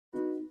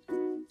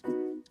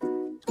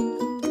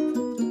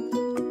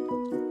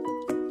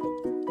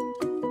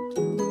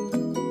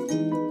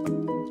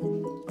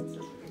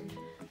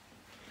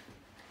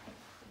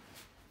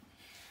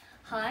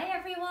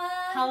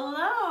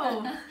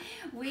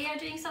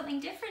something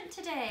different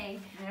today.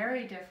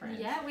 Very different.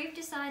 Yeah, we've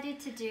decided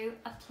to do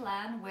a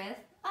plan with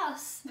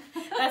us.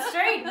 That's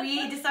right.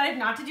 We decided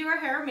not to do our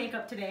hair or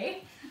makeup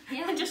today.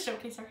 Yeah. And just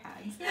showcase our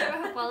hands.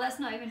 Yeah, well, let's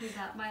not even do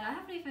that. Mine, I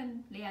haven't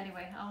even... Yeah,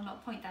 anyway, I'll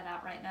not point that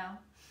out right now.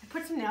 I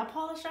put some nail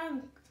polish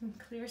on, some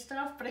clear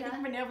stuff, but I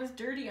think my nail was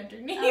dirty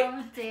underneath.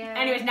 Oh, dear.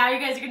 Anyways, now you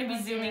guys are going to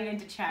be zooming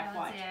into chat. Oh,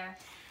 Watch. dear.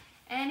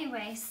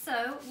 Anyway,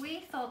 so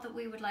we thought that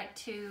we would like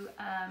to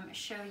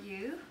show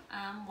you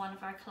one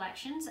of our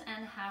collections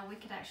and how we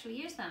could actually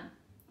use them.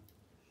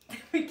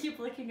 We keep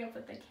looking up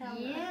at the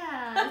camera.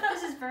 Yeah,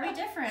 this is very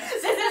different.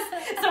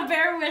 So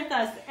bear with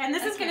us. And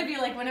this is going to be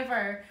like one of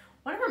our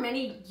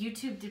many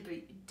YouTube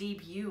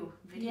debut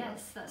videos.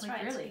 Yes, that's like,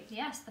 right. Really?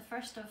 Yes, the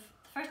first of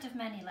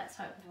many, let's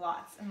hope.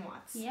 Lots and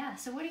lots. Yeah,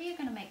 so what are you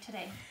going to make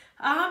today?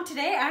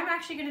 Today I'm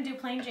actually going to do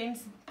plain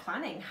Jane's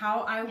planning.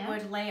 How I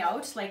would lay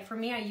out. Like for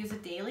me, I use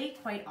it daily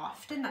quite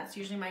often. That's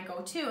usually my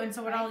go-to. And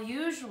so what I'll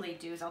usually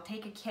do is I'll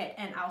take a kit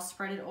and I'll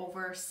spread it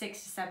over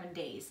 6 to 7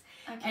 days.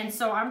 Okay. And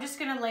so I'm just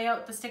going to lay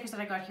out the stickers that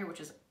I got here, which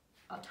is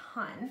a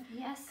ton.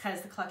 Yes.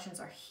 Because the collections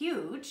are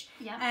huge.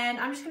 Yeah. And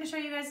I'm just going to show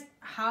you guys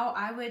how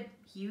I would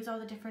use all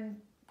the different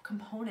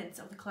components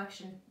of the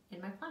collection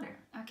in my planner.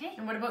 Okay.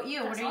 And what about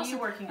you? That's what are awesome. you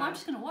working on? I'm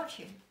just going to watch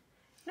you.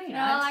 No, you're no,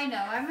 not. I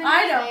know.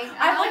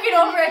 I'm looking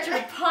over at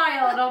your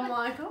pile and I'm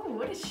like, oh,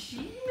 what is she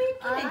making?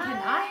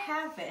 Can I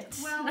have it?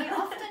 Well,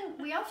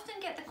 we often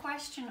get the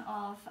question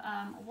of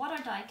what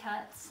are die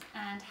cuts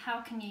and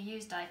how can you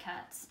use die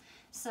cuts.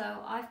 So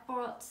I've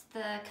brought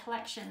the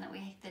collection that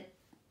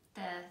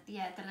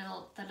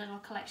the little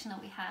collection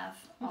that we have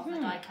of the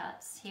die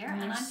cuts here,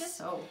 and I'm just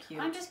so cute.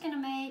 I'm just gonna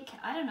make,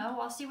 I don't know,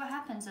 I'll see what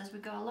happens as we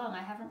go along.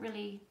 I haven't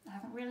really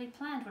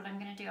planned what I'm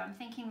gonna do. I'm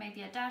thinking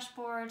maybe a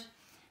dashboard,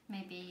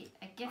 maybe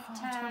a gift tag.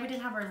 That's why we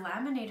didn't have our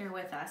laminator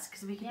with us,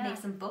 because we could make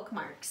some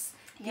bookmarks.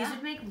 These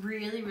would make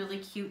really, really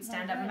cute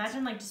stand-up.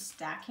 Imagine like just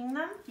stacking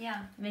them.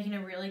 Yeah. Making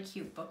a really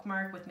cute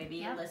bookmark with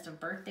maybe a list of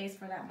birthdays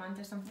for that month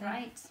or something.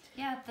 Right.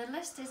 Yeah, the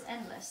list is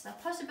endless. The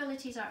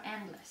possibilities are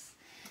endless.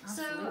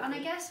 Absolutely. So, and I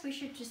guess we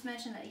should just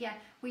mention that,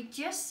 we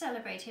just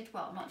celebrated,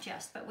 well, not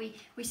just, but we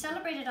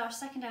celebrated our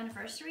 2nd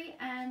anniversary,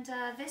 and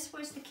this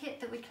was the kit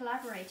that we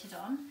collaborated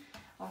on,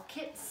 or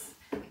kits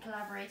we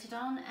collaborated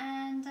on,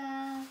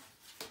 and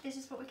this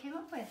is what we came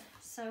up with.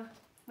 So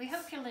we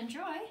hope you'll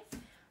enjoy.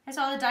 That's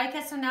all the die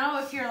cuts. So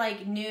now if you're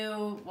like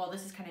new, well,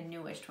 this is kind of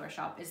newish to our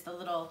shop, is the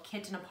little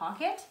kit in a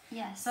pocket.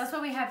 Yes. So that's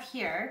what we have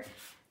here.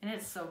 And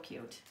it's so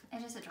cute.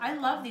 It is adorable. I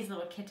love these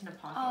little kit in a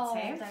pockets. Oh,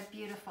 hey? they're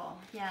beautiful.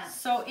 Yeah.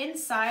 So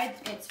inside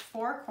it's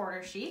 4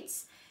 quarter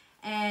sheets.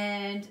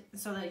 And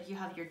so that you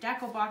have your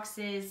deco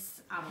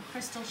boxes, a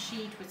crystal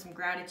sheet with some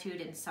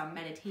gratitude and some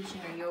meditation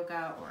or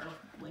yoga or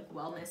like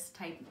wellness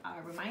type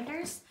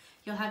reminders.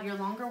 You'll have your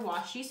longer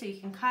washi, so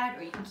you can cut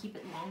or you can keep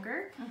it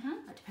longer,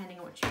 depending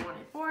on what you want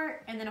it for.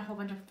 And then a whole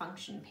bunch of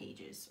function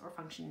pages or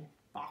function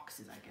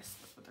boxes, I guess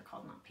that's what they're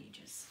called, not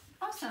pages.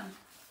 Awesome.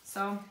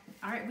 So,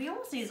 all right, we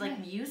almost need like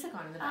music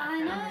on in the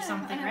background or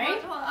something,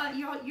 right? Well,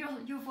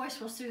 your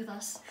voice will soothe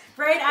us.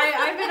 Right,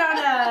 I've been on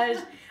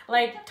a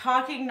like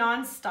talking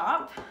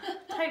non-stop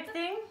type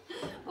thing.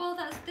 Well,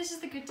 this is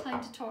the good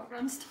time to talk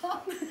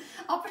non-stop.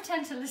 I'll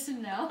pretend to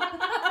listen now.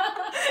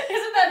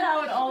 Isn't that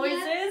how it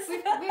always is?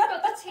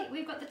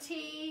 We've got the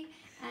tea,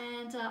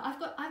 and I've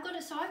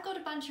got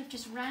a bunch of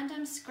just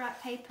random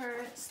scrap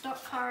paper,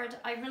 stock card.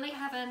 I really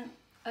haven't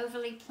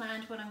overly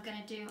planned what I'm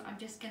gonna do. I'm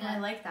just gonna. I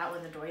like that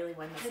one, the doily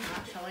one that's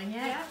not showing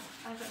yet. Yeah,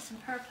 I've got some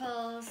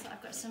purples.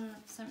 I've got some.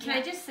 Can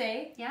I just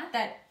say?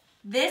 That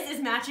this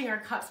is matching our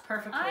cups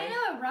perfectly. I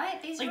know,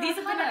 right? These have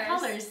been our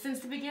colors since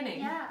the beginning.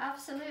 Yeah,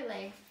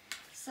 absolutely.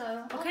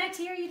 So. What kind of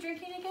tea are you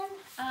drinking again?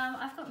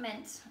 I've got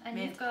mint, and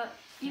you've got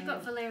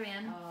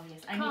valerian. Oh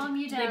yes. Calm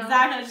you down.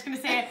 Exactly. I was just gonna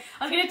say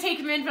I was gonna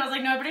take mint, but I was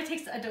like, no, but it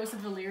takes a dose of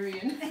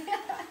valerian.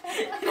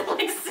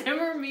 Like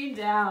simmer me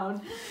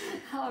down.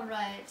 All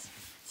right.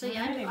 So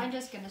yeah, I'm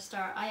just gonna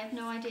start. I have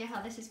no idea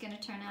how this is gonna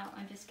turn out.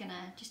 I'm just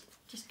gonna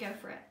just go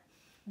for it.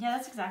 Yeah,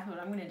 that's exactly what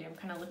I'm gonna do. I'm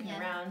kind of looking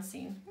around,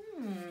 seeing.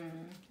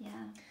 Yeah.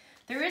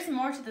 There is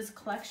more to this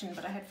collection,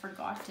 but I had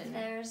forgotten.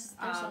 There's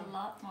a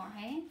lot more,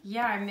 hey?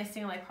 Yeah, I'm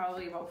missing like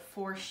probably about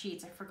 4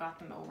 sheets. I forgot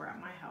them over at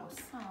my house.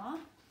 Aw.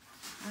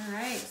 All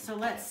right, so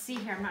let's see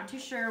here. I'm not too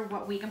sure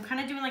what week. I'm kind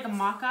of doing like a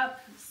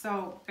mock-up,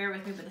 so bear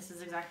with me, but this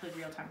is exactly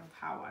real time of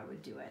how I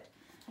would do it.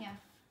 Yeah.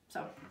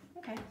 So,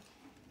 okay.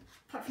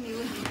 Apart from you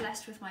wouldn't be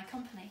blessed with my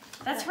company.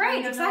 That's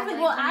right, exactly.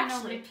 Well,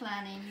 actually,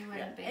 planning, you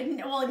wouldn't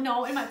be. Well,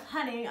 no, in my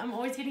planning, I'm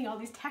always getting all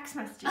these text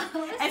messages.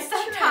 Oh, and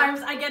sometimes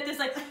I get this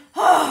like,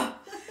 oh,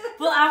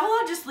 will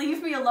Avalon just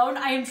leave me alone?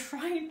 I am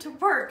trying to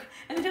work.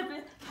 And then they'll be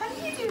like, how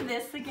do you do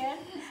this again?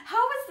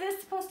 How is this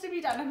supposed to be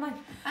done? I'm like,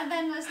 and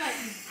then it's like,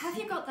 have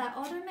you got that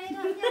order made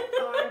up yet?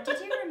 Or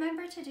did you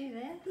remember to do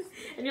this?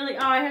 And you're like,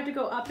 oh, I have to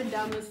go up and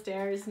down the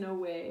stairs. No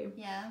way.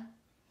 Yeah.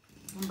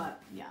 But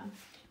yeah.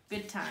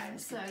 Good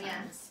times. So good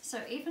times.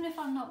 So even if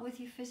I'm not with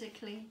you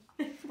physically,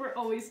 we're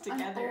always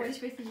together. I'm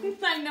always with you.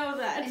 I know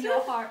that. In your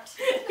heart.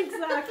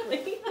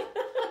 Exactly.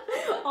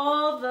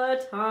 all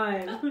the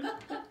time.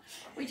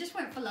 We just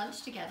went for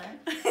lunch together.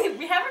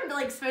 We haven't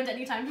like spent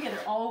any time together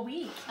all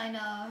week. I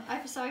know.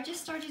 So I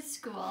just started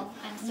school,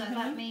 and so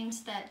that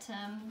means that.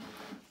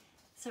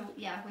 So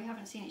yeah, we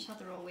haven't seen each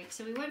other all week.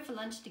 So we went for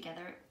lunch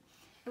together.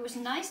 It was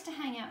nice to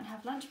hang out and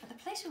have lunch, but the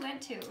place we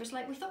went to, it was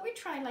like, we thought we'd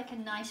try like a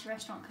nice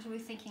restaurant because we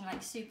were thinking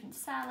like soup and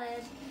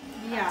salad,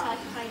 that type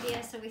of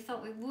idea. So we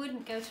thought we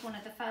wouldn't go to one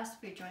of the fast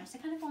food joints. I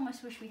kind of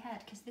almost wish we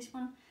had, because this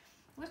one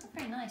wasn't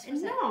very nice,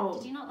 was it?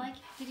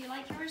 Did you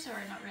like yours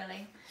or not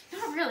really?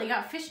 Not really.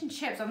 Got fish and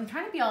chips. I'm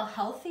trying to be all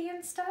healthy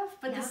and stuff,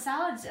 but the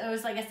salads, it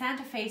was like a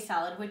Santa Fe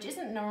salad, which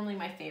isn't normally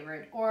my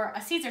favorite, or a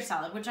Caesar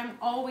salad, which I'm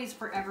always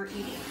forever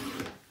eating.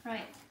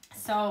 Right.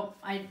 So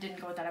I didn't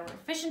go with that. I went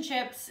fish and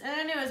chips,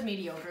 and it was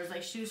mediocre. It was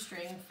like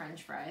shoestring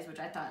French fries, which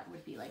I thought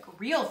would be like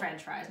real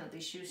French fries, not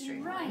these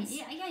shoestring ones.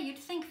 Yeah, you'd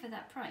think for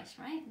that price,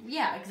 right?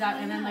 Yeah,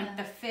 exactly. And then like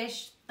the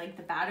fish, like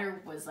the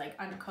batter was like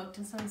uncooked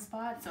in some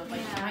spots. So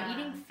like, am I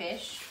eating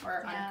fish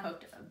or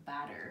uncooked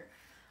batter?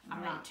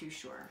 I'm not too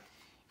sure.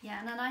 Yeah,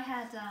 and then I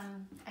had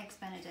eggs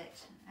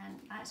Benedict, and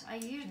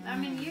I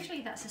mean,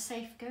 usually that's a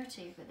safe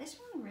go-to, but this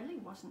one really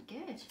wasn't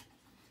good.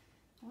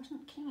 I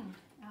wasn't keen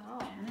at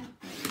all.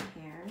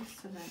 Here,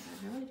 so then I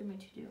really do my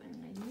to-do,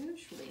 and I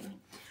usually...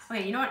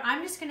 Okay, you know what?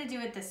 I'm just going to do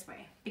it this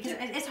way. Because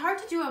it's hard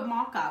to do a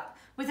mock-up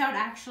without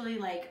actually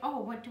like, oh,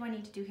 what do I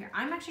need to do here?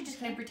 I'm actually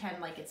just going to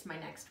pretend like it's my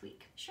next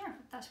week. Sure,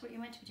 that's what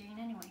you're meant to be doing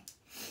anyway.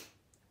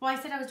 Well, I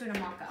said I was doing a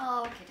mock-up.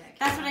 Oh, okay.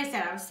 That's what I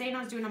said. I was saying I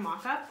was doing a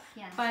mock-up,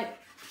 but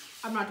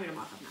I'm not doing a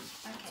mock-up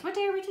now. Okay. So what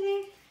day are we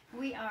today?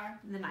 We are...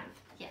 The 9th.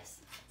 Yes.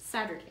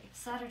 Saturday.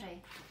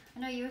 I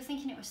know you were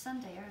thinking it was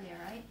Sunday earlier,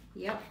 right?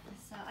 Yep.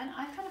 So, and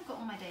I've kind of got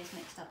all my days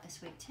mixed up this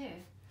week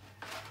too.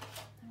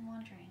 I'm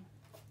wondering.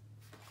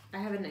 I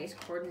have a nice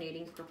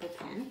coordinating purple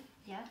pen.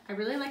 Yeah. I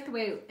really like the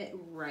way it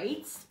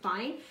writes,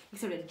 fine,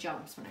 except it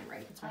jumps when I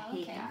write, so I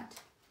hate that.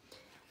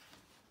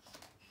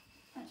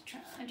 Let's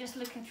try. I'm just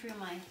looking through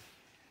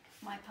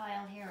my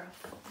pile here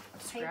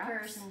of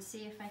papers and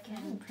see if I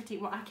can. Pretty.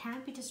 Well, I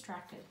can't be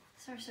distracted.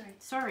 Sorry.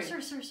 So I'm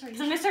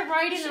gonna start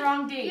writing the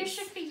wrong dates. You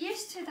should be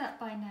used to that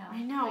by now.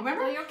 I know. Like,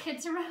 remember all your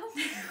kids around?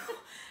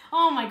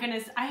 Oh my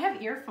goodness, I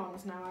have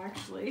earphones now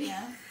actually.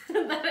 Yeah.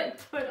 That I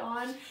put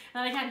on, and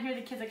I can't hear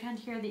the kids. I can't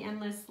hear the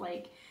endless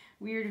like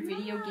weird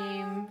video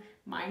game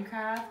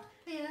Minecraft.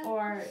 Yeah.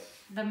 Or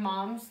the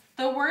moms.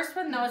 The worst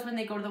one though is when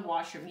they go to the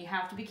washroom. You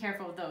have to be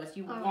careful with those.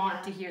 You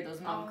want to hear those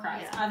mom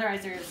cries. Yeah.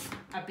 Otherwise there's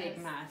a big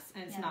mess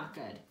and it's not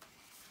good.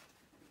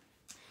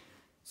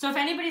 So if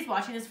anybody's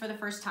watching this for the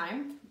first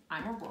time,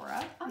 I'm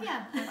Aurora. Oh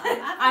yeah, and I'm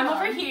Avalon. I'm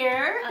over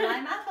here. And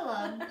I'm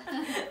Avalon.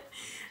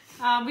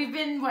 We've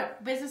been,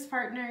 business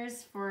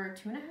partners for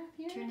 2.5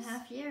 years?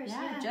 2.5 years,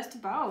 yeah. Just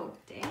about.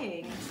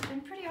 Dang. It's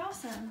been pretty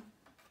awesome.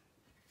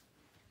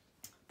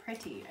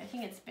 Pretty. I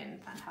think it's been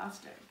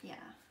fantastic. Yeah.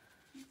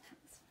 I'm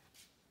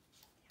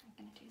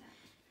going to do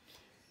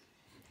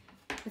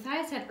that.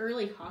 Matthias had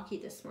early hockey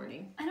this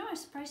morning. I know, I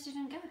was surprised he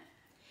didn't go.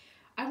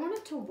 I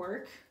wanted to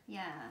work.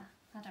 Yeah.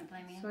 I don't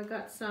blame you. So I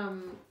got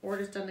some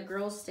orders done. The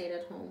girls stayed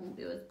at home.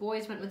 It was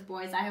boys went with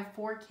boys. I have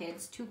 4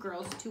 kids, 2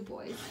 girls, 2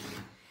 boys.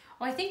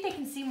 Oh, I think they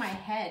can see my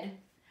head.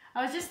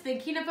 I was just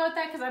thinking about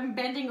that because I'm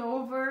bending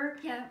over.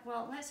 Yeah,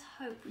 well, let's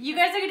hope. You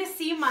guys are going to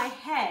see my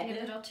head. Your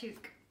little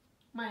toque.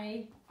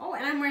 Oh,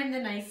 and I'm wearing the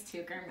nice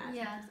toque.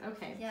 Yeah.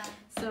 Okay. Yeah.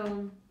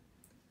 So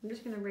I'm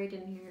just going to write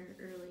in here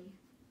early.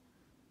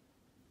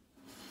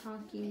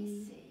 Hockey. Let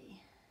me see. I'm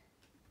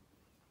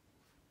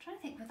trying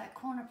to think where that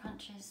corner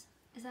punch is.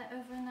 Is that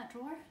over in that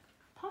drawer?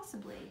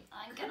 Possibly.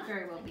 Could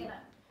very well be.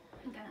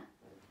 I'm gonna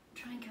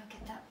try and go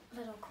get that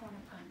little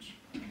corner punch.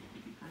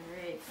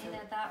 Alright.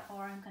 Either that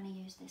or I'm gonna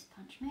use this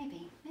punch.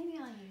 Maybe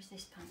I'll use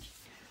this punch.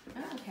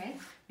 Oh, okay.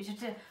 We should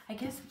have to, I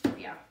guess,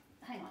 yeah.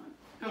 Hang on.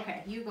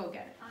 Okay, you go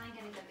get it. I'm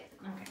gonna go get the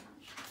corner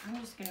punch. I'm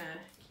just gonna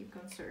keep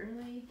going so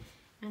early.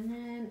 And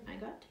then I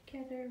got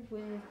together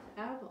with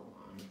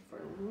Avalon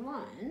for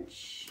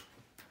lunch.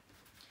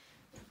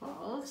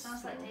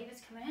 Sounds like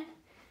David's coming in.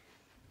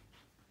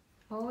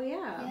 Oh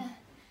yeah. Yeah.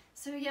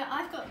 So yeah,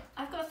 I've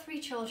got 3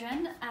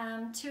 children.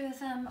 2 of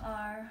them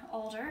are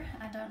older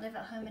and don't live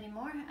at home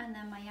anymore, and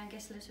then my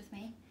youngest lives with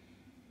me.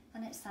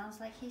 And it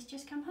sounds like he's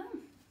just come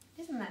home.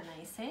 Isn't that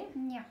nice, eh?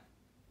 Yeah.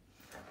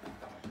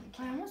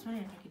 I almost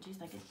wondered if I could use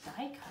like a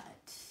die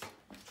cut.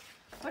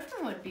 Which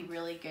one would be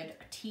really good?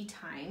 A tea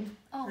time.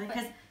 Oh,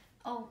 because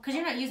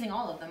you're not using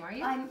all of them, are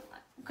you?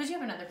 Because you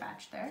have another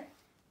batch there.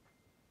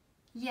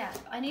 Yeah,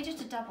 I needed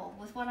to double.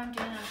 With what I'm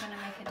doing, I'm going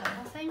to make a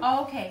double thing.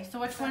 Oh, okay. So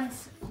which one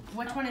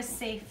is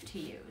safe to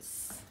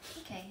use?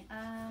 Okay,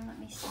 let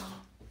me see.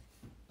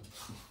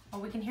 Oh,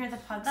 we can hear the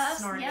pug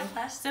snorting.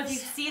 Yep, so if you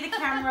see the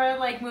camera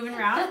like moving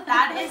around,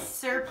 that is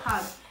Sir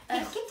Pug.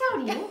 Hey, get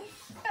down, you.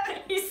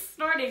 He's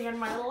snorting in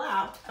my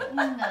lap.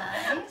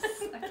 Nice.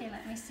 Okay,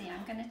 let me see.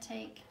 I'm going to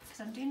take,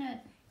 because I'm doing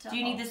a double. Do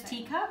you need this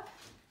teacup?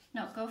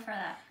 No, go for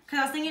that. Because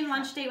I was thinking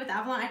lunch date with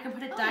Avalon, I can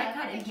put a die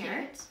cut in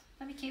here. Cute.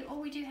 That'd be cute. Oh,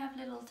 we do have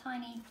little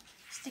tiny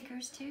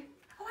stickers too.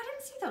 Oh, I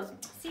didn't see those.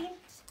 See?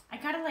 I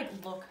gotta like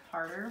look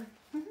harder.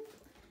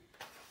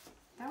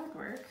 That would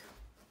work.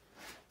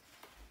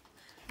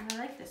 And I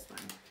like this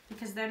one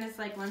because then it's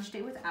like lunch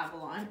date with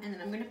Avalon, and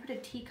then I'm gonna put a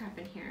teacup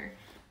in here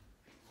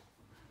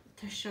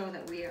to show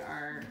that we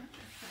are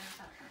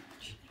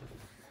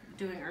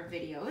doing our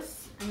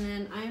videos. And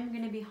then I'm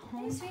gonna be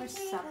home for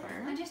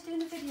supper. I'm just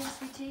doing a video,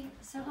 sweetie.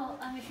 So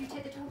if you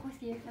take the dog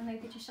with you, then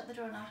maybe just shut the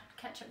door and I'll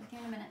catch up with you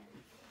in a minute.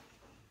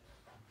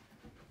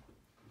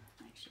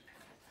 I actually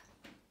prefer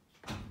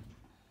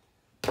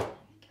that.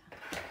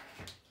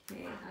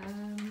 Okay,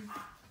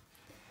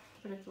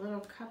 put a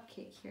little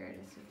cupcake here.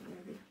 This is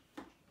gonna be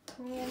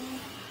home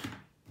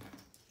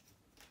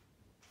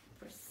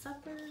for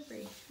supper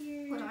right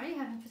here. What are you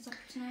having for supper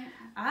tonight?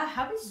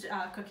 Hubby's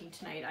cooking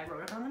tonight. I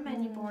wrote it on the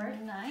menu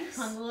board. Nice.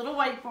 On the little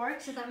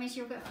whiteboard. So that means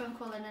you'll get a phone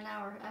call in an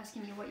hour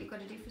asking you what you've got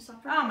to do for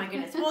supper? Oh my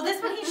goodness. Well,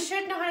 this one he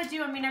should know how to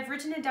do. I mean, I've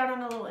written it down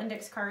on a little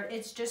index card.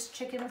 It's just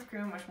chicken with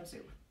cream and mushroom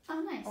soup. Oh,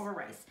 nice. Over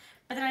rice.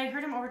 But then I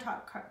heard him over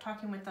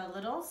talking with the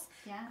littles.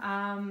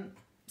 Yeah.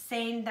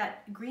 Saying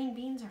that green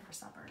beans are for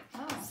supper.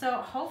 Oh.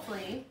 So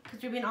hopefully,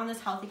 because we've been on this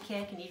healthy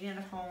kick and eating it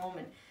at home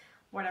and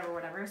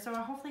whatever. So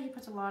hopefully he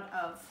puts a lot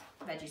of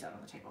veggies out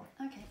on the table.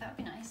 Okay, that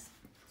would be nice.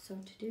 So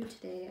to do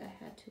today,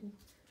 I had to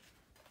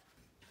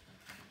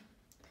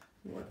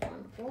work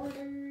on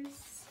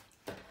orders.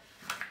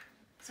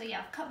 So yeah,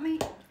 I've cut my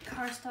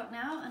cardstock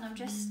now, and I'm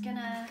just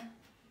gonna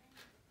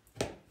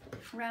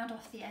round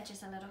off the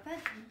edges a little bit.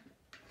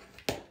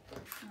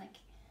 Like,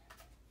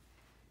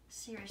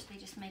 seriously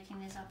just making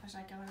these up as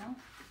I go along.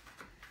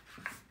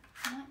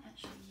 I might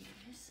actually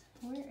use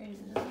Where is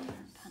a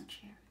different punch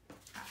here.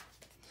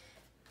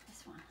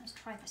 This one. Let's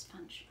try this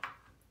punch.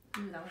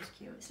 Ooh, that was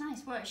cute. It's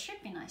nice. Well, it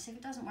should be nice. If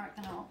it doesn't work,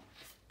 then I'll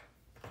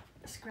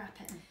scrap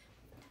it.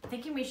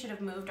 Thinking we should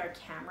have moved our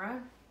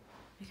camera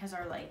because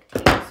our like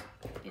tape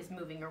is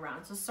moving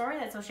around. So sorry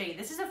that's so shady.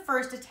 This is a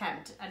first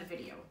attempt at a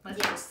video.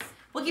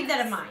 We'll keep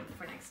that in mind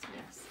for next time.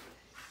 Yes.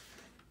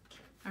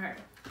 Okay.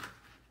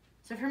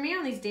 So for me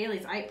on these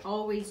dailies, I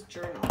always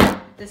journal.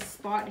 This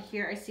spot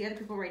here, I see other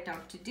people write down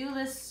to-do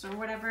lists or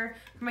whatever.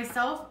 For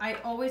myself, I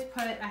always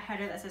put a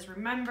header that says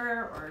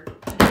remember or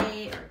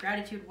today or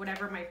gratitude,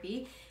 whatever it might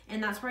be.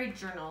 And that's where I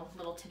journal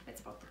little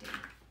tidbits about the day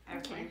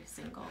every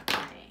single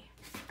day.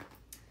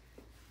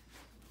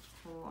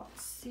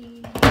 Let's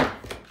see.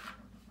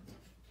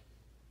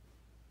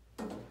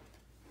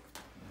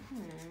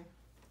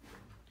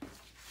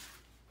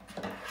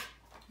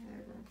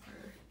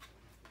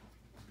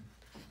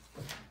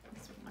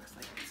 This one looks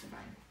like it's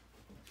fine.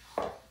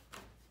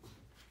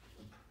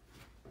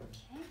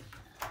 Okay,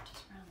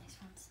 just round these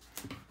ones.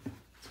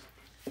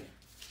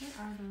 What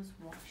are those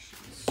washi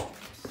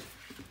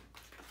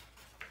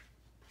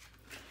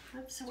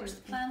strips? So what's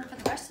the plan for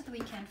the rest of the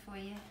weekend for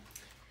you?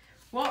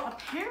 Well,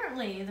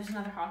 apparently there's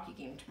another hockey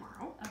game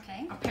tomorrow.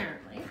 Okay.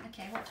 Apparently.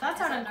 Okay, what time?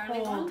 That's out in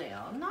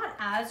Coaldale. Not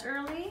as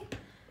early.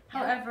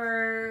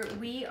 However,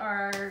 we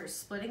are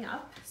splitting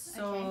up.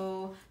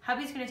 So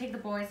hubby's going to take the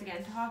boys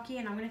again to hockey,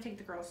 and I'm going to take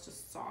the girls to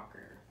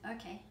soccer.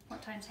 Okay.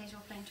 What time's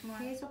Hazel playing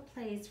tomorrow? Hazel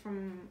plays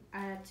from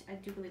at I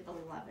do believe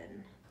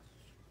 11.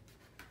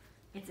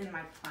 It's in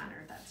my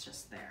planner. That's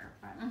just there,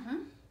 but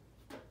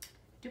I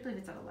do believe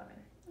it's at 11.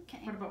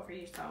 Okay. What about for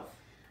yourself?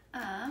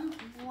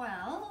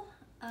 Well,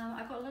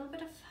 I've got a little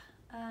bit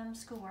of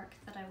schoolwork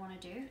that I want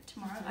to do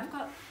tomorrow.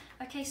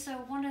 So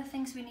one of the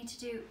things we need to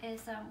do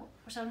is,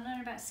 so I'm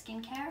learning about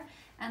skincare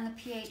and the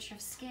pH of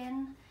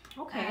skin.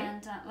 Okay.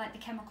 And like the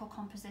chemical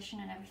composition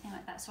and everything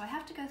like that. So I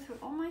have to go through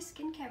all my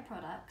skincare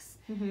products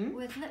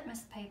with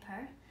litmus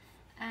paper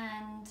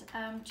and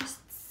just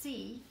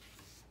see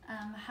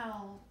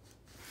how,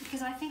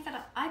 because I think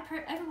that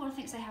everyone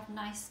thinks they have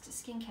nice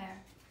skincare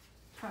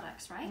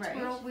products, right?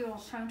 We're all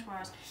prone to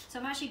ours. So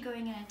I'm actually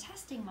going in and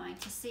testing mine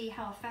to see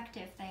how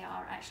effective they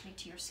are actually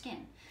to your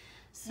skin.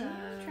 So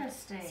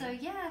interesting. So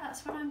yeah,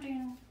 that's what I'm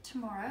doing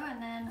tomorrow,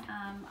 and then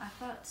I've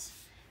got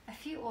a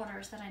few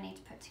orders that I need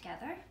to put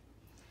together,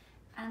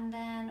 and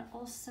then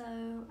also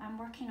I'm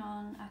working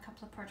on a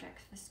couple of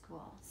projects for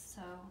school.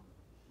 So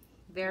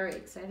very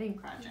exciting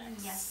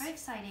projects. Yes, very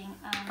exciting.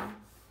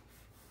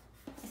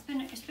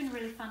 It's been a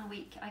really fun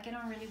week. I get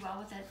on really well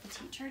with the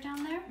teacher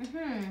down there,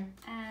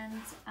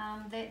 and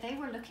they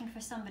were looking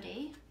for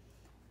somebody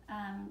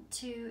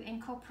to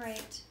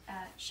incorporate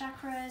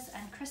chakras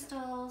and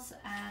crystals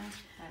and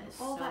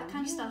all that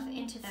kind of stuff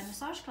into their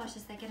massage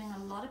classes. They're getting a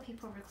lot of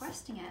people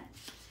requesting it,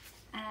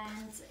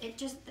 and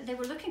they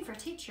were looking for a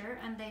teacher,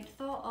 and they'd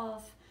thought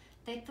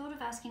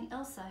of asking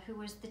Ilsa, who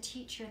was the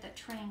teacher that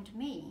trained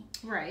me,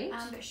 right?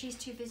 But she's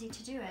too busy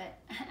to do it,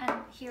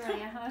 and here I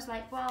am. I was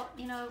like, well,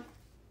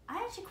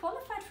 I actually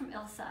qualified from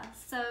Ilsa,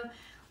 so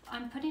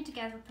I'm putting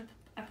together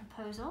a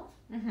proposal,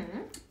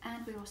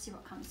 and we will see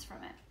what comes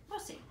from it. We'll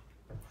see.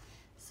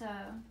 So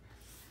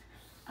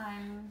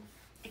I'm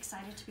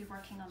excited to be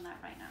working on that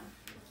right now.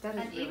 That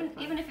is really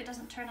fun. Even if it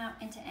doesn't turn out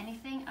into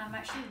anything, I'm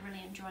actually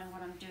really enjoying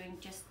what I'm doing,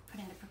 just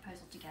putting the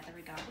proposal together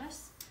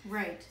regardless.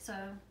 Right. So,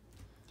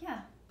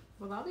 yeah.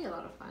 Well, that'll be a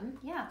lot of fun.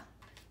 Yeah.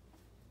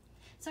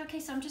 So, okay,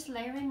 so I'm just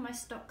layering my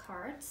stock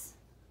cards.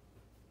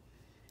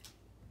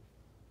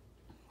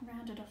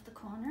 Rounded off the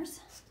corners.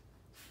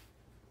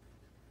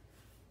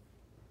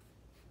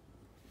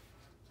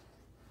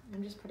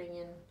 I'm just putting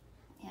in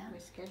Yeah. my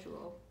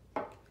schedule.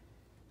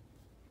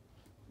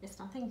 It's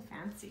nothing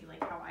fancy.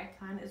 Like how I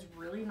plan is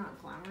really not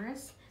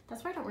glamorous.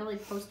 That's why I don't really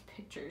post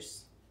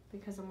pictures,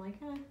 because I'm like,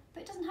 eh.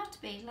 But it doesn't have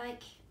to be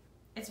like.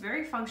 It's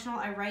very functional.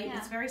 I write. Yeah.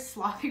 It's very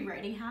sloppy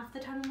writing half the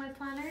time in my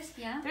planners.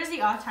 Yeah. There's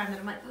the odd time that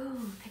I'm like,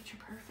 ooh, picture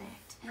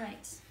perfect.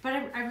 Right. But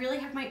I really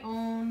have my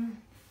own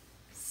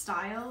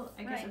style,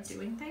 I guess, Right. of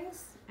doing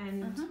things,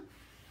 and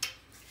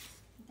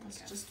that's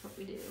go. just what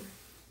we do.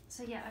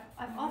 So yeah,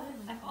 I've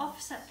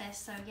offset this,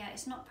 so yeah,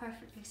 it's not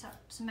perfectly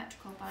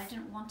symmetrical, but I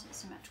didn't want it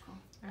symmetrical.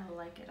 I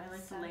like it. I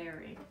like So- the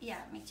layering. Yeah,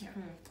 me too.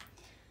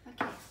 Mm-hmm.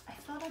 Okay, I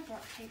thought I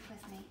brought tape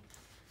with me.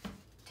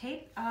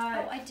 Tape? Oh,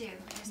 I do.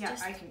 It's yeah,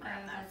 just I can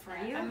grab that for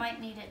there. you. I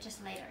might need it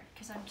just later,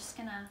 because I'm just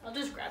gonna... I'll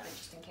just grab it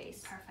just in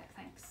case. Perfect,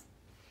 thanks.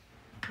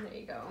 There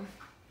you go.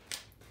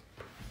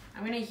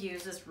 I'm gonna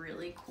use this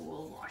really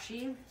cool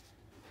washi.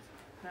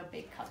 The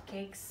big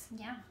cupcakes.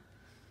 Yeah.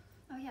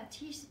 Oh yeah,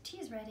 tea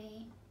is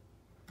ready.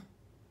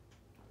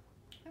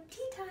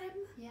 Tea time.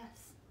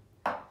 Yes.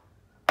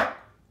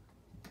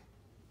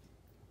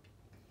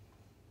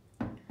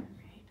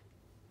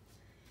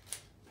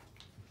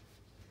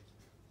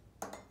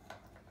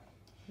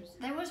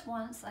 There was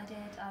once I did,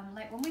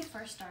 like when we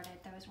first started,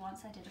 there was once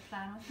I did a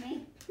plan with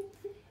me,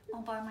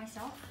 all by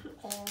myself,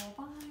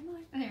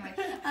 anyway,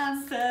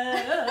 I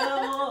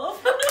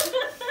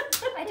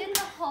did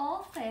the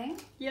whole thing.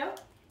 Yep.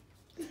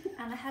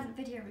 And I hadn't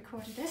video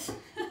recorded it. That's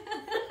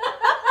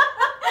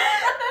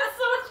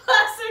so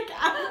classic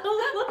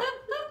Avalon.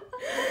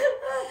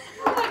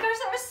 Oh my gosh,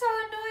 that was so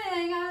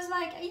annoying. I was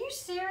like, are you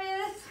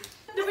serious?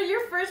 No, but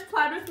your first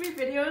plan with me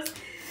videos,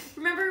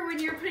 remember when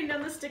you were putting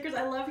down the stickers?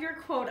 I love your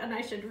quote, and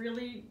I should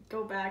really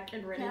go back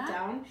and write it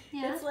down.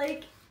 Yeah.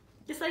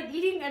 It's like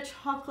eating a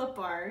chocolate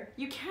bar.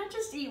 You can't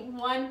just eat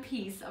one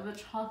piece of the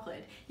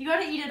chocolate. You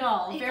gotta eat it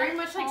all. Eat Very the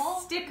much whole-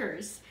 like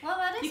stickers. Well,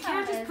 that is You how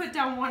can't it just is. put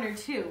down one or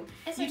two.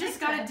 It's You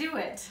just gotta addictive. do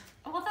it.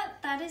 Well,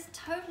 that is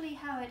totally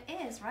how it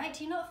is, right?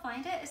 Do you not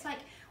find it? It's like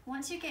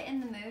once you get in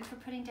the mood for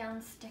putting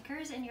down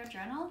stickers in your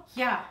journal,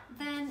 Yeah.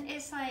 then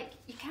it's like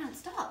you can't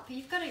stop.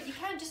 You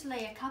can't just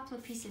lay a couple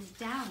of pieces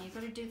down. You've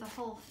got to do the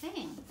whole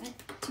thing. And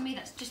to me,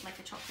 that's just like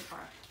a chocolate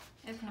bar.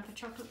 Open up a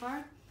chocolate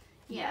bar.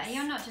 Yeah, Yes.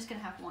 you're not just gonna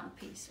have one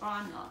piece, or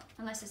I'm not,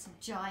 unless it's a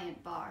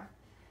giant bar.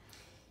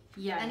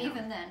 Yeah. And no.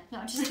 even then, no,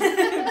 I'm just.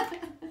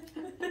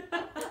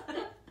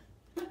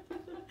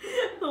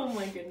 Oh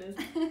my goodness.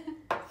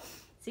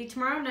 See,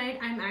 tomorrow night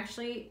I'm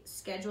actually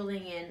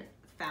scheduling in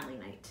family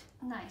night.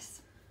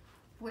 Nice.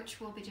 Which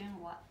we'll be doing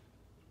what?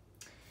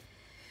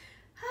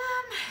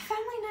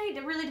 Family night,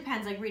 it really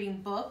depends, like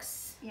reading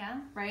books, Yeah.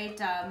 right?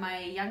 My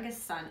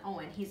youngest son,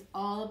 Owen, he's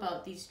all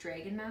about these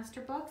Dragon Master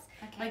books.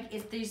 Okay. Like,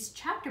 it's these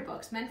chapter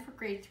books meant for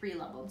grade 3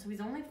 level. So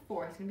he's only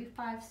 4, he's gonna be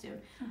 5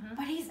 soon. Mhm.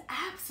 But he's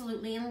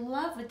absolutely in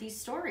love with these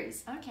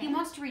stories. Okay. He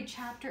wants to read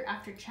chapter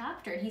after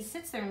chapter, and he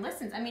sits there and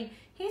listens. I mean,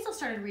 Hazel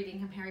started reading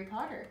him Harry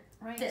Potter,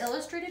 Right. the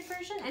illustrated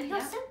version, and he'll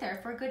Yeah. sit there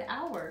for a good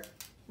hour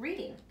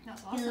reading.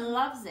 That's He awesome.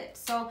 loves it.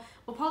 So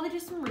we'll probably do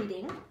some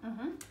reading.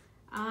 Mhm.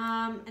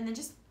 And then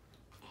just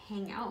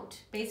hang out.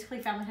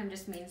 Basically, family time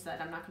just means that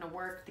I'm not going to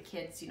work. The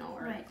kids,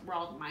 are Right. we're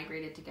all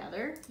migrated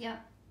together. Yeah.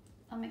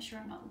 I'll make sure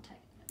I'm not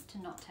to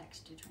not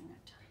text you during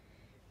that time.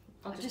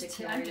 I'll I'm just just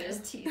ignore I'm you.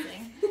 just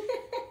teasing.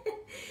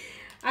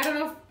 I don't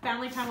know if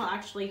family time will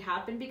actually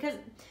happen, because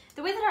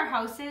the way that our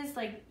house is,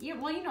 like, you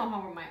know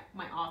how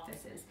my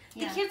office is.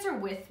 The Yeah. kids are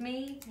with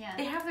me. Yeah.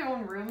 They have their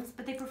own rooms,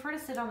 but they prefer to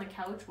sit on the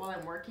couch while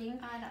I'm working.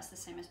 That's the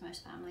same as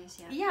most families,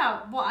 yeah.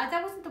 Yeah, well,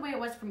 that wasn't the way it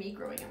was for me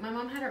growing up. My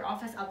mom had her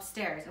office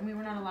upstairs, and we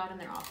were not allowed in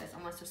their office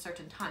unless a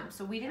certain time.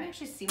 So we didn't Right.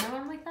 actually see my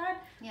mom like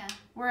that. Yeah.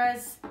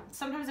 Whereas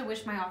sometimes I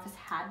wish my office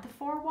had the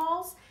 4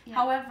 walls. Yeah.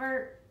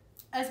 However,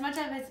 as much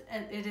as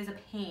it is a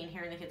pain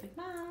hearing the kids like,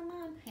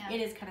 Mom, Yeah.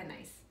 it is kind of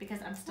nice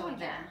because I'm still Oh,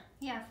 there.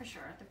 Yeah, for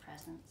sure. The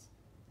presents.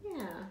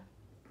 Yeah.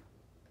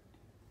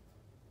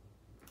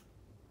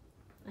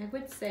 I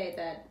would say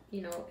that,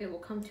 it will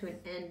come to an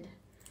end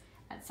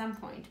at some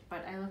point,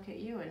 but I look at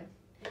you and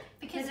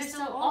Because they're it's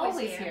still still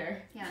always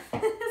here. Yeah. So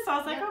I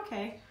was like, Yep.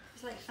 okay,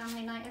 It's like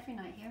family night every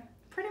night here.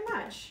 pretty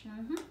much.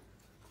 Mhm.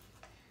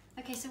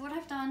 Okay, so what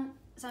I've done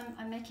is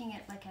I'm making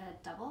it like a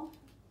double.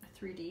 A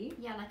 3D.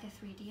 Yeah, like a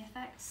 3D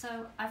effect.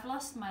 So I've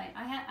lost my.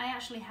 I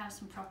actually have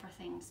some proper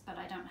things, but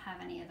I don't have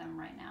any of them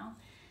right now.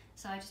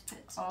 So I just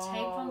put some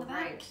tape on the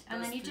back, right. and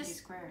Those then you 3D just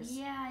squares.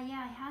 Yeah,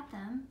 I had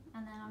them,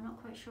 and then I'm not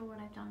quite sure what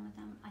I've done with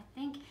them. I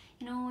think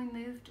when we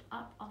moved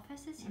up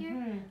offices here,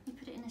 Mhm. we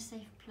put it in a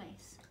safe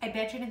place. I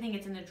bet you anything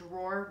it's in the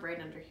drawer right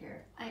under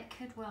here. It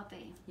could well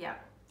be. Yeah.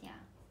 Yeah.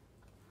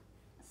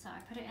 So I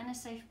put it in a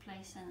safe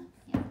place, and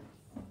yeah,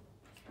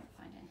 can't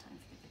find it in time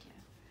for the video.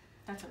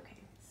 That's okay.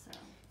 So,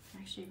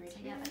 Actually, right so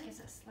here. yeah, that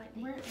gives us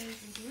slightly Where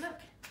easy look.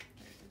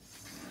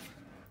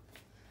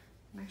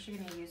 I'm actually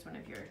going to use one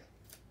of your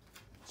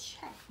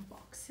check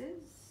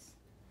boxes.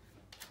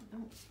 Oh,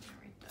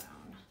 write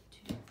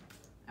down.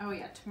 Oh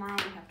yeah, tomorrow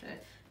we have to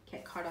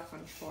get caught up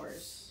on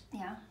chores.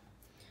 Yeah.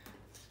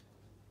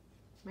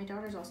 My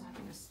daughter's also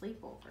having a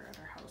sleepover at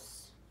our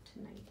house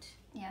tonight.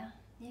 Yeah,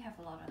 you have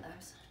a lot of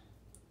those.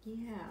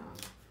 Yeah.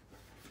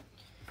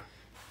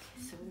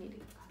 Okay, so we need to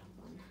get bottom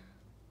one.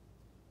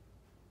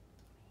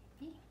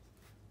 Maybe.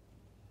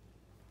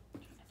 I'm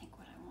trying to think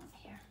what I want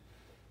here.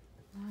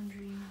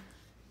 Laundry,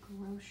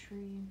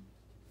 grocery.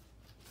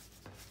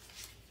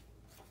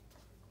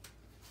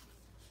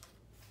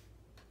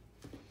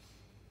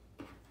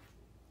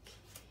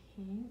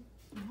 Okay.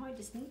 Now I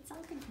just need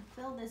something to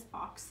fill this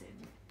box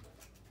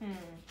in.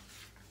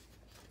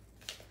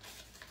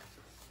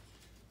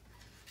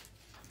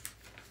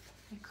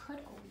 I could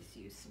always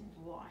use some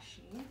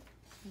washing.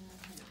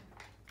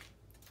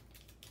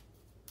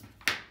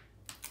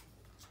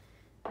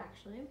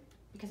 Actually,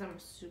 because I'm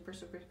super,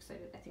 super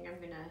excited, I think I'm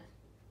gonna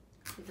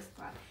do this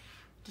spot.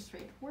 Just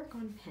write, work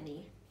on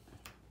Penny.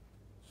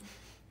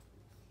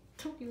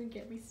 Don't even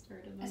get me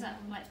started. Is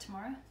that like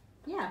tomorrow?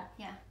 Yeah.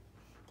 Yeah.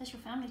 That's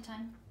your family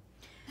time.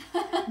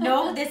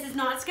 No, this is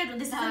not scheduled.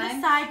 This is in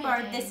the sidebar.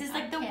 kidding. This is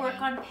like I'm the kidding.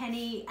 work on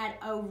Penny at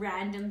a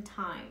random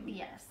time.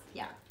 Yes.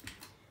 Yeah.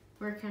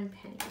 Work on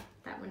Penny.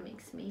 That one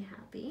makes me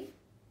happy.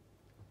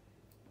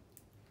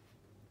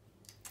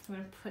 I'm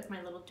going to put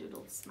my little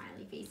doodle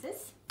smiley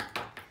faces.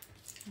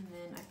 And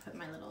then I put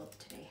my little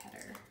today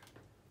header.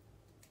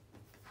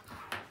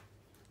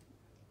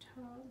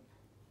 Top.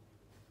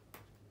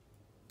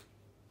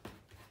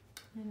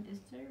 And is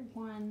there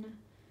one?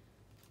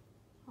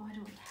 Oh, I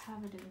don't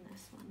have it in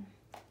this one.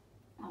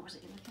 What was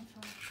it you're looking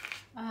for?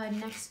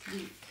 Next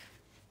week.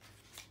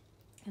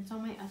 It's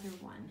on my other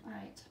one.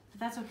 Right. But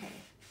that's okay.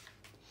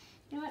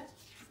 You know what?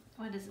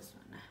 What is this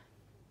one?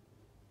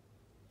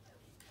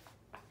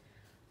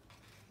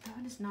 That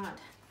one is not.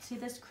 See,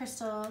 this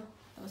crystal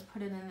that was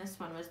put in this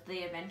one was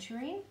the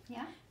aventurine.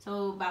 Yeah.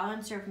 So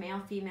balancer of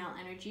male-female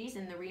energies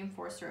and the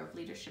reinforcer of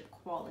leadership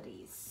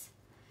qualities.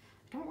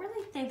 I don't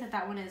really think that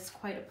that one is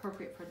quite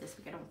appropriate for this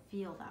week. I don't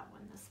feel that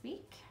one this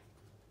week.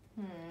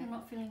 You're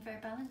not feeling very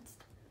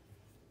balanced?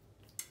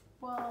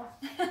 Well.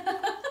 That's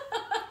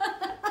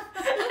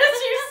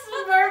your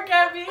smirk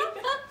at me.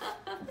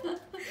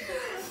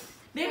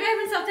 Maybe I've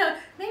been self-doubt.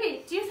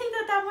 Maybe, do you think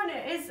that that one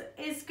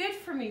is good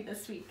for me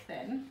this week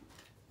then?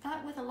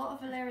 That with a lot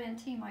of valerian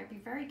tea might be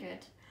very good.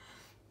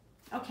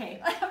 Okay.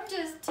 I'm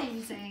just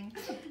teasing.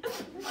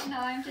 No,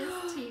 I'm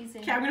just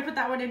teasing. Okay, I'm going to put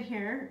that one in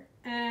here.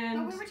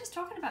 And But we were just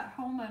talking about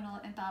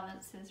hormonal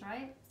imbalances,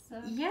 right?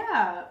 So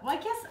yeah. Well,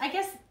 I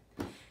guess.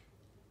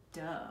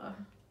 Duh.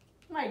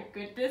 My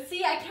goodness.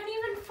 See, I can't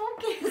even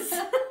focus.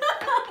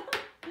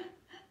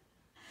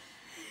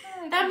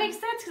 That makes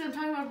sense because I'm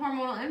talking about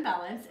hormonal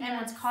imbalance and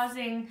what's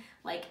causing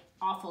like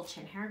awful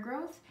chin hair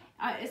growth.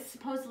 It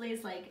supposedly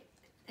is like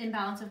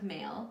imbalance of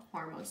male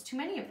hormones. Too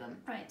many of them.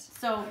 Right.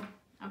 So,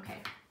 okay.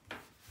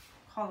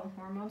 Call them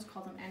hormones.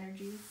 Call them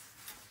energies.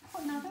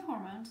 Oh, no, they're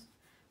hormones.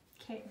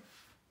 Okay.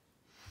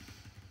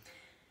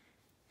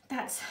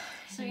 That's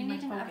So you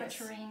need an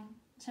aventurine.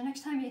 So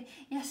next time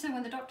so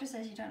when the doctor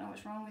says you don't know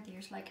what's wrong with you,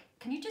 it's like,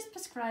 can you just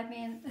prescribe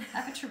me an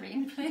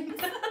aventurine, please?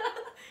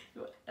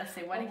 Let's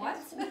say what A again? what?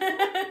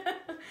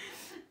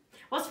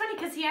 Well, it's funny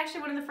because he actually,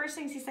 one of the first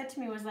things he said to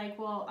me was like,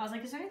 well, I was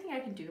like, is there anything I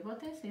can do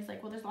about this? And he's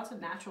like, well, there's lots of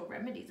natural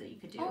remedies that you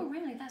could do. Oh,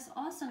 really? That's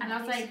awesome. And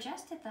that I was he like,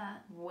 suggested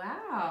that.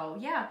 Wow,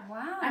 yeah.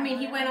 Wow. I mean,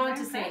 he went I'm on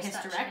to say impressed,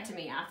 hysterectomy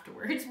actually.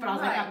 afterwards, but I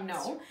was like,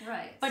 no.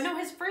 Right. But no,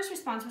 his first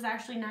response was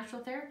actually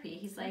natural therapy.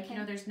 He's like, Okay. you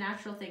know, there's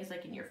natural things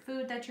like in your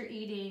food that you're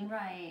eating.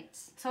 Right.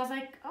 So I was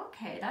like,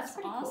 okay, that's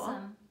pretty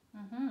awesome.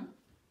 cool. Mm-hmm.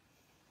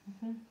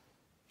 Mm-hmm.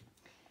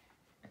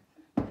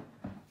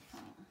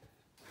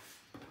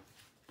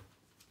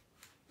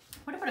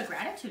 What about a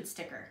gratitude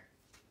sticker?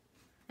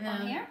 And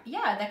On here?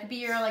 Yeah, that could be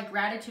your like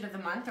gratitude of the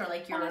month or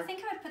like your. Well, I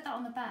think I'd put that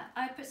on the back.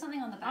 I'd put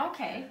something on the back.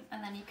 Okay.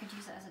 And then you could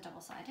use it as a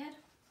double-sided.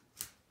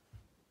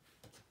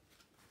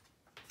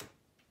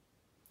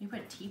 You put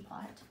a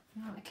teapot.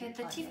 You don't have a Okay, the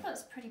teapot yet.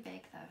 teapot's pretty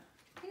big though.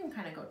 You can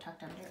kind of go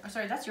tucked under. Oh,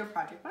 sorry, that's your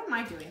project. What am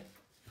I doing?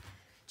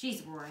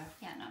 Jeez, Aurora.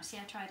 Yeah, no, see,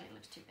 I tried it. It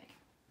looks too big.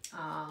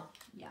 Oh,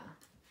 yeah.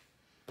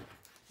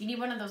 You need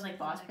one of those like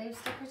Boss Babe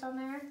stickers on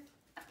there.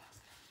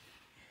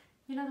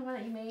 You know the one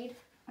that you made?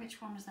 Which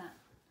one was that?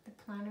 The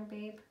Planner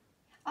Babe.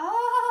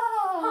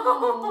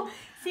 Oh!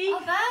 See?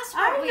 Oh, that's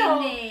I what we know.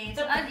 need.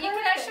 The And you could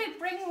perfect- actually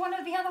bring one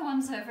of the other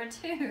ones over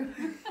too.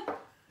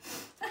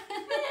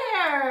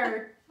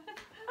 There!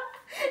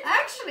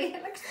 Actually,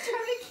 it looks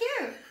totally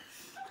cute.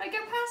 I go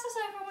pass us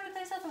over one of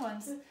those other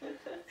ones.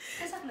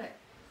 Let's have a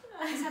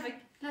look.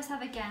 Let's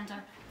have a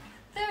gander.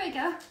 There we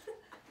go.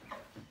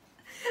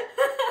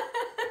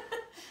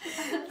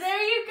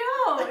 There you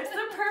go. It's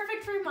the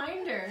perfect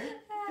reminder.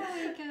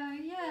 There we go.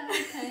 Yeah.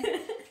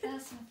 Okay.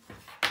 That's.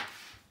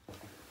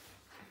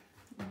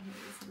 Okay,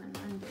 so then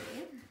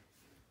Monday.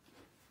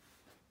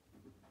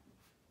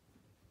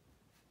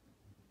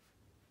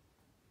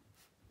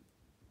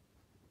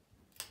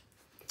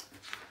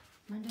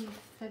 Monday,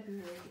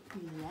 February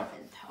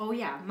 11th. Oh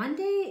yeah,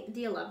 Monday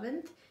the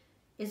 11th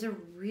is a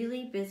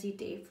really busy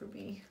day for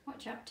me.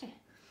 What you up to?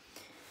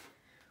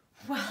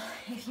 Well,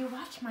 if you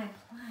watch my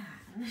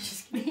plan,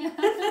 just kidding.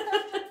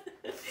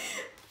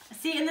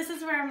 See, and this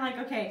is where I'm like,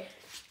 okay,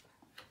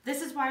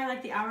 this is why I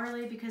like the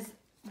hourly because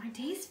my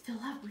days fill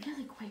up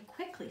really quite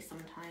quickly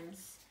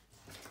sometimes.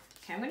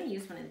 Okay, I'm gonna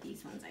use one of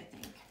these ones, I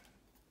think.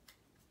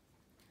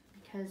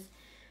 Because,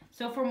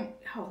 so from,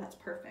 oh, that's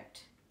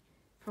perfect.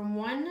 From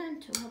 1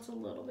 until, that's a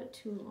little bit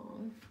too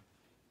long.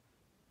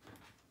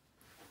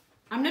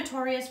 I'm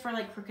notorious for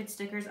like crooked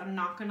stickers, I'm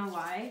not gonna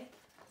lie.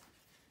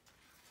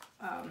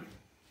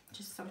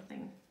 Just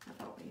something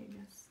about me, I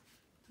guess.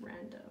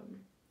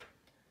 Random.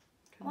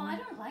 Well, I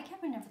don't like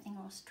having everything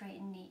all straight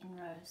and neat in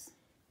rows.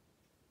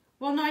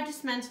 Well, no, I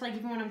just meant like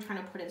even when I'm trying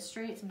to put it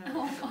straight, sometimes I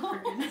end up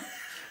crooked.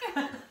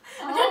 Oh.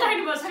 I'm not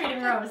talking about straight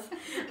in rows.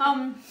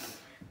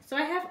 So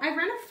I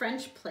run a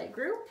French play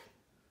group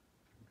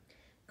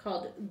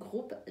called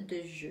Groupe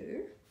de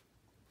Jeu,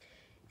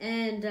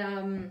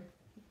 and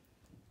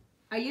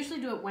I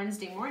usually do it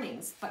Wednesday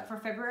mornings, but for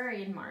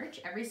February and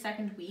March, every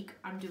second week,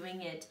 I'm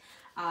doing it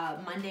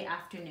Monday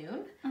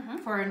afternoon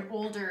for an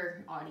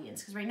older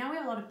audience. Because right now we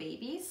have a lot of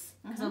babies,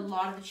 because a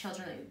lot of the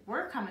children that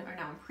were coming are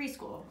now in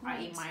preschool,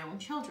 i.e. my own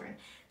children.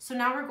 So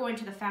now we're going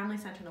to the Family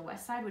Center on the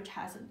West Side, which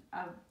has an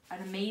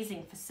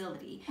amazing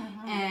facility,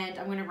 and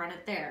I'm going to run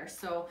it there.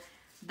 So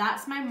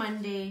that's my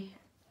Monday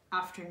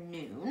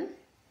afternoon.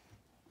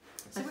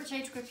 So which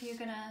age group are you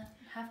going to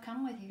have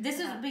come with you? This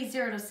is be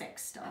 0 to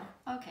 6 still.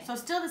 Okay. So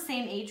still the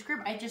same age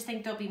group. I just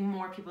think there'll be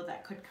more people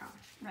that could come.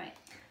 Right.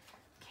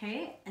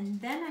 Okay, and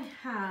then I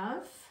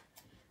have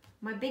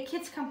my big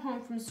kids come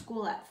home from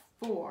school at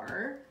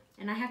 4,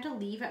 and I have to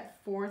leave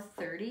at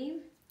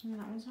 4:30.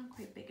 That one's not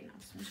quite big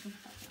enough, so I'm just gonna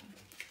put that down.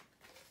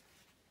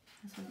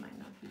 This one might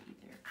not be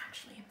either.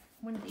 Actually,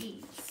 one of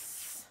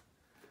these.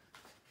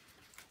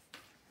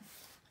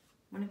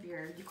 One of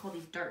your, you call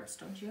these darts,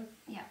 don't you?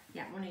 Yeah.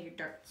 Yeah, one of your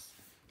darts.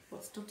 Well,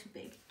 it's still too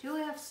big. Do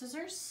I have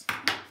scissors?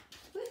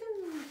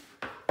 Woohoo!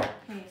 Okay,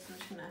 so I'm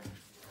just gonna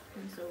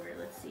turn this over.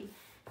 Let's see.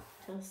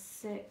 Till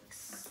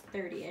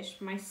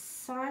 6:30ish. My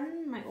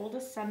son, my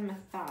oldest son,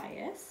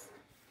 Matthias,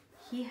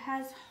 he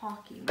has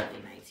hockey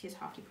Monday nights. He has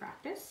hockey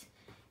practice.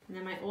 And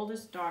then my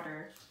oldest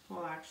daughter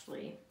will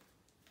actually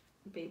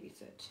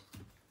babysit.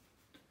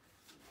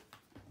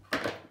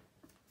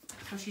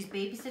 So she's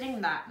babysitting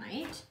that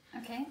night.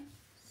 Okay.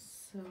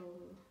 So,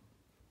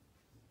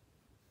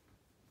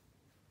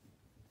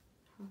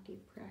 hockey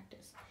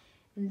practice.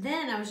 And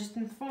then I was just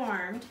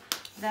informed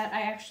that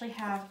I actually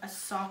have a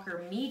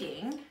soccer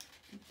meeting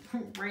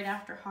right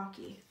after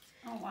hockey.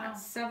 Oh, wow. At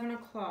 7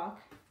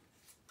 o'clock.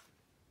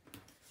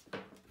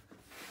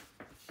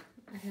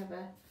 I have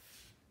a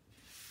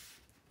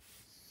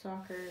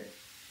soccer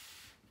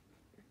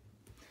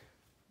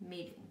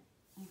meeting.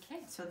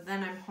 Okay. So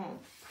then I'm home.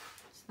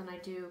 So then I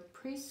do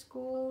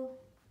preschool.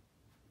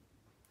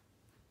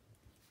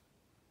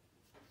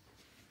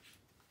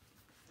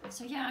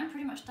 So yeah, I'm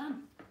pretty much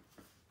done.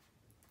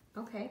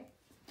 Okay.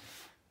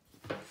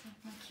 So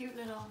my cute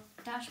little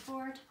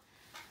dashboard.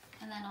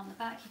 And then on the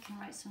back you can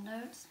write some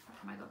notes.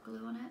 I got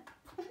glue on it.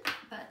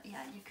 But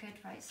yeah, you could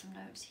write some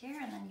notes here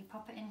and then you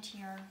pop it into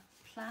your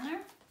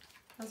planner.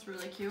 That's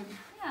really cute.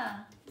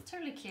 Yeah, it's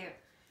totally cute.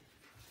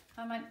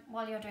 I might,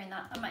 while you're doing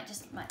that, I might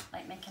just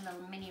like make a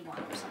little mini one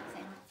or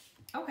something.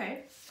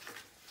 Okay.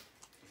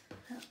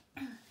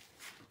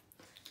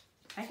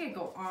 I could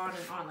go on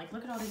and on. Like,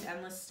 look at all these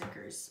endless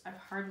stickers. I've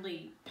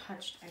hardly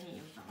touched any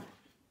of them.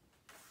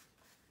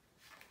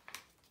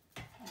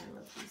 I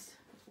love these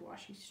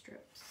washi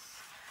strips.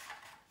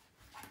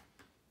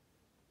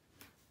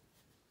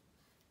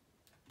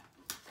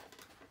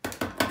 I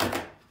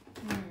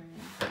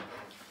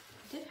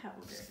did have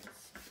this.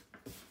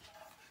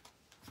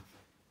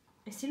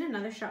 I've seen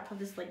another shop have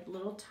this like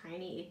little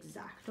tiny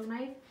X-Acto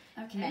knife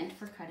meant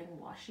for cutting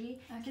washi.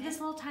 Okay. This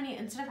little tiny,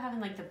 instead of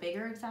having like the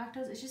bigger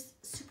X-Actos, it's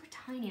just super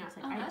tiny. I was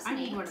like, I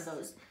need one of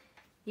those.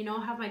 You know,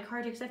 have my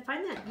card trick. Because I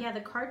find that, yeah,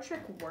 the card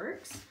trick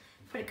works,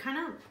 but it kind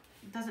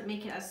of doesn't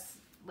make it as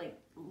like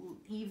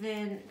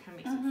even. It kind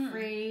of makes it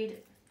frayed.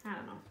 I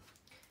don't know.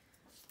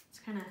 It's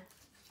kind of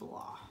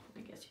blah,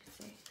 I guess you could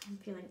say. I'm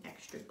feeling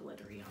extra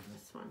glittery on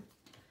this one.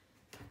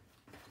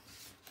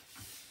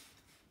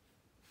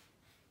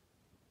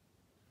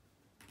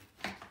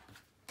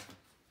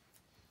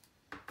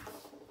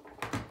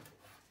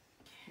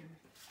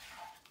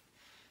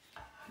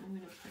 I'm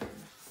going to put in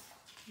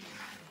clean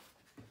list.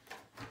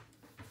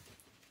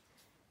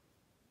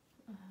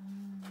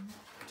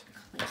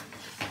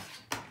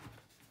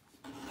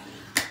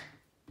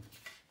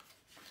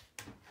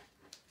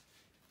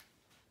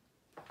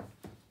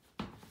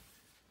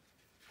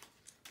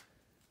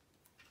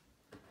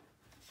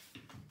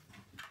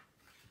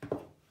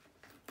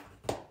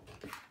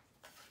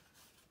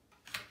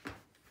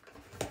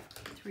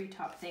 Three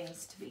top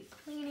things to be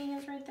cleaning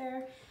is right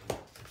there.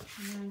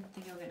 And I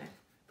think I'm going to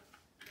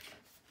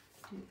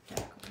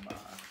deco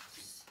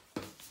box.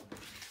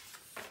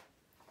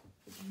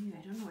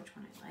 I don't know which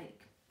one I like.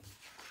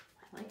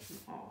 I like them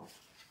all.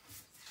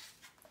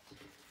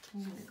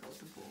 I'm gonna go with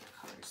the bold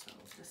color, so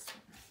this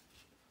one.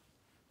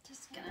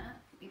 Just gonna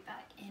be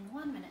back in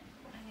 1 minute.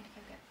 I need to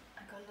go get,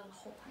 I got a little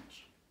hole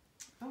punch.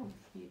 Oh,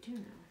 you do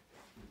now.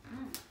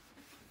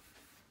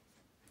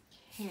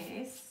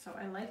 Okay, so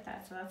I like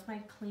that. So that's my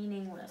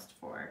cleaning list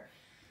for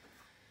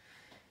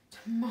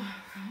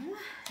tomorrow.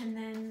 And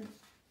then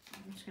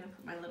I'm just going to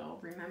put my little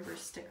remember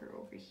sticker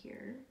over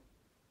here.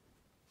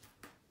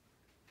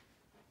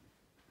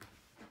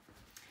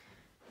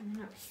 And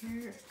then up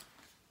here,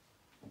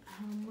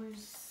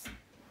 was...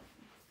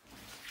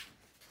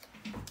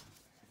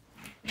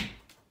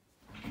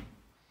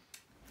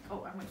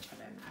 Oh, I'm going to put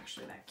in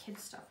actually that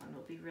kids stuff on.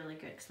 It'll be really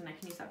good because then I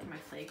can use that for my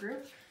play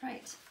group.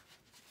 Right.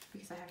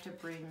 Because I have to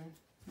bring,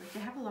 like, they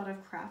have a lot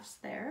of crafts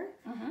there,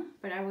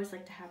 but I always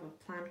like to have a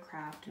planned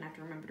craft, and I have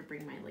to remember to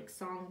bring my like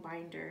song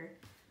binder.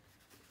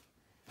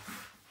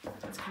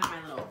 That's kind of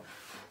my little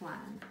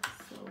plan.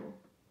 So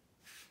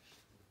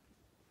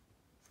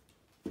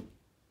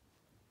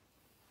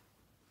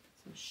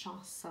some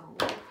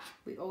chansons.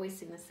 We always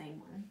sing the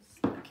same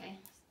ones. Okay.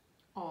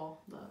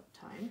 All the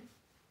time.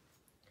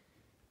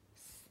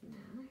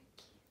 Snack.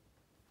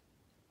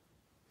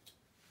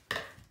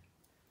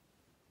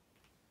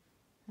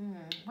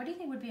 What do you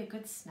think would be a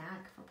good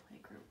snack for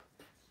playgroup?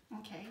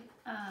 Okay.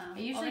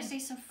 Usually obviously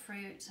some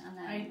fruit, and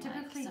then I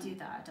typically like do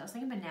that. I was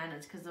thinking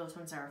bananas because those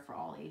ones are for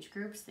all age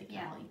groups. They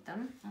can all eat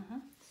them.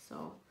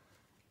 So,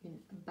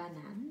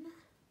 banana,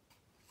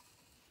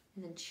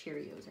 and then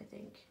Cheerios, I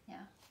think.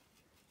 Yeah.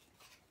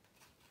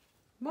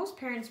 Most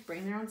parents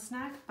bring their own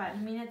snack, but I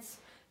mean it's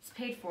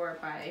paid for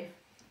by.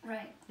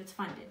 Right. It's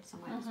funded, so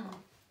might as well.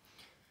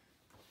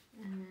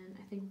 And then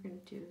I think we're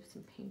gonna do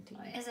some painting.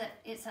 Is it?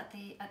 It's at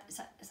the.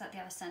 Is that the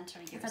other centre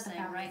you were At the saying,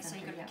 family right? centre,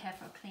 So you got to yeah. be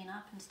careful of clean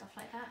up and stuff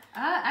like that.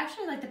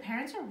 Actually, like the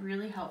parents are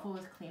really helpful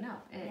with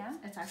cleanup.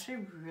 It's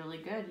actually really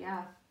good.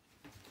 Yeah.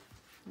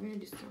 I'm gonna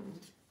do some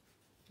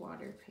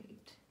water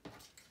paint.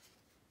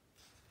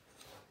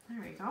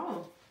 There we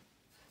go.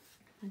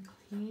 And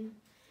clean.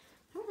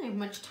 I don't really have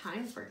much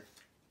time for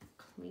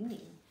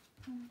cleaning.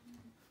 Let's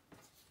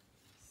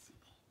see.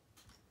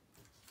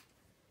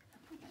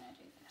 I'm gonna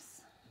do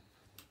this.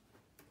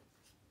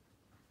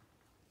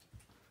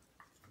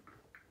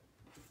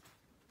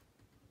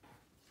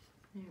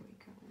 There we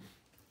go.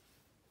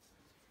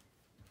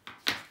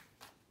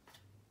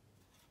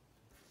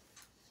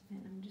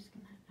 And I'm just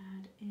gonna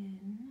add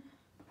in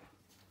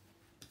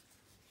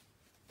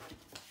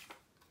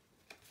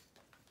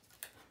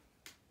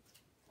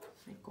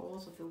my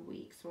goals of the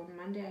week. So on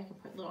Monday I can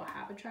put little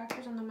habit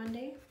trackers on the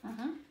Monday.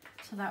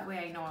 So that way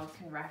I know I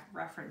can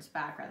reference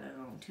back rather than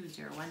on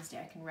Tuesday or Wednesday.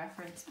 I can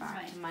reference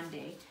back to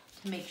Monday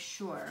to make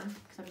sure.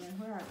 Because I've been,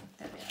 where are we?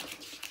 There they are.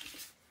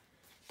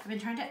 I've been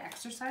trying to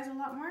exercise a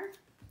lot more.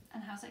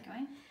 And how's it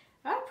going?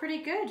 Oh,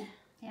 pretty good.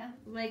 Yeah.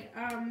 Like,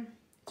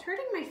 it's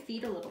hurting my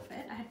feet a little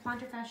bit. I had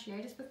plantar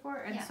fasciitis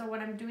before, and so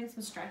when I'm doing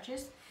some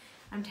stretches,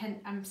 I'm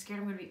scared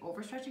I'm going to be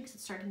overstretching because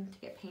it's starting to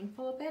get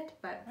painful a bit.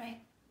 But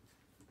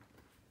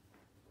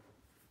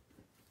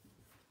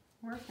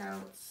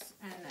workouts,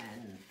 and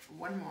then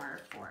one more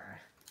for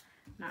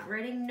not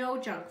writing no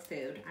junk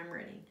food. I'm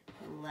writing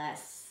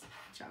less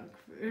junk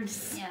food.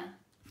 Yeah.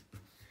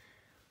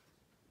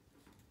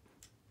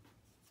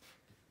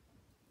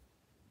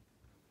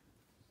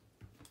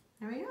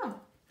 There we go.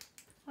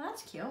 Well,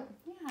 that's cute.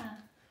 Yeah.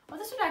 Well,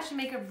 this would actually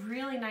make a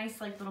really nice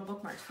like little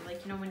bookmark. So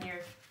like, you know, when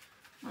you're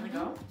on the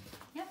go,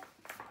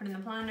 put in the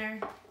planner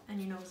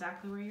and you know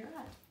exactly where you're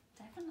at.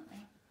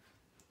 Definitely.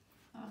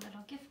 Or a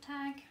little gift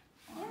tag.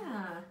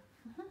 Yeah.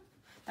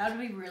 That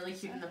would be really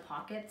cute in the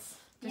pockets.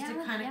 Just to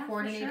kind of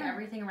coordinate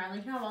everything around.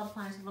 Like, you know, all the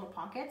planners have little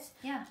pockets.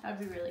 Yeah. That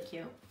would be really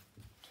cute.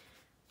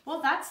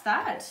 Well, that's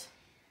that.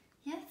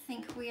 Yeah, I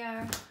think we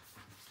are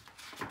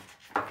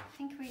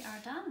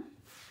done.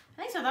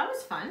 I think so. That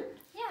was fun.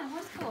 Yeah, it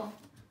was cool.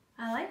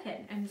 I like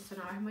it. And so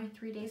now I have my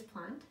 3 days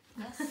planned.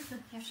 Yes. You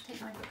have to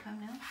take my book home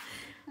now.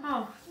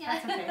 Oh,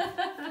 that's okay.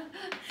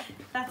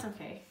 That's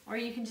okay. Or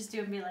you can just do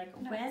it and be like,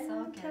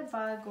 when to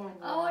bug Aurora.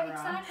 Oh,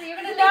 exactly. You're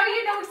gonna now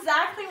you know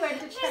exactly when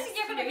to check.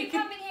 You're going to be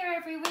coming here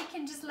every week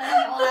and just laying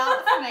it all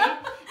out for me.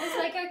 It's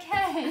like,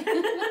 okay.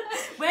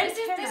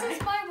 This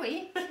is my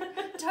week.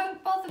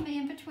 Don't bother me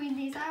in between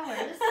these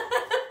hours.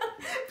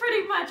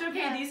 Pretty much.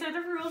 Okay, these are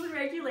the rules and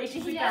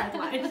regulations and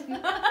guidelines.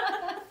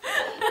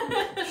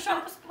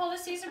 Shop's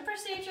policies and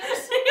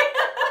procedures.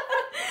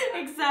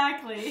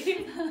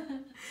 Exactly.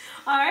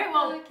 All right,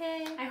 well,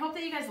 I hope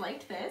that you guys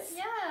liked this.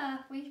 Yeah,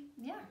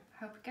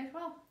 hope it goes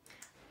well.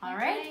 All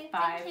right,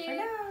 bye for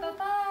now.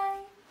 Bye-bye.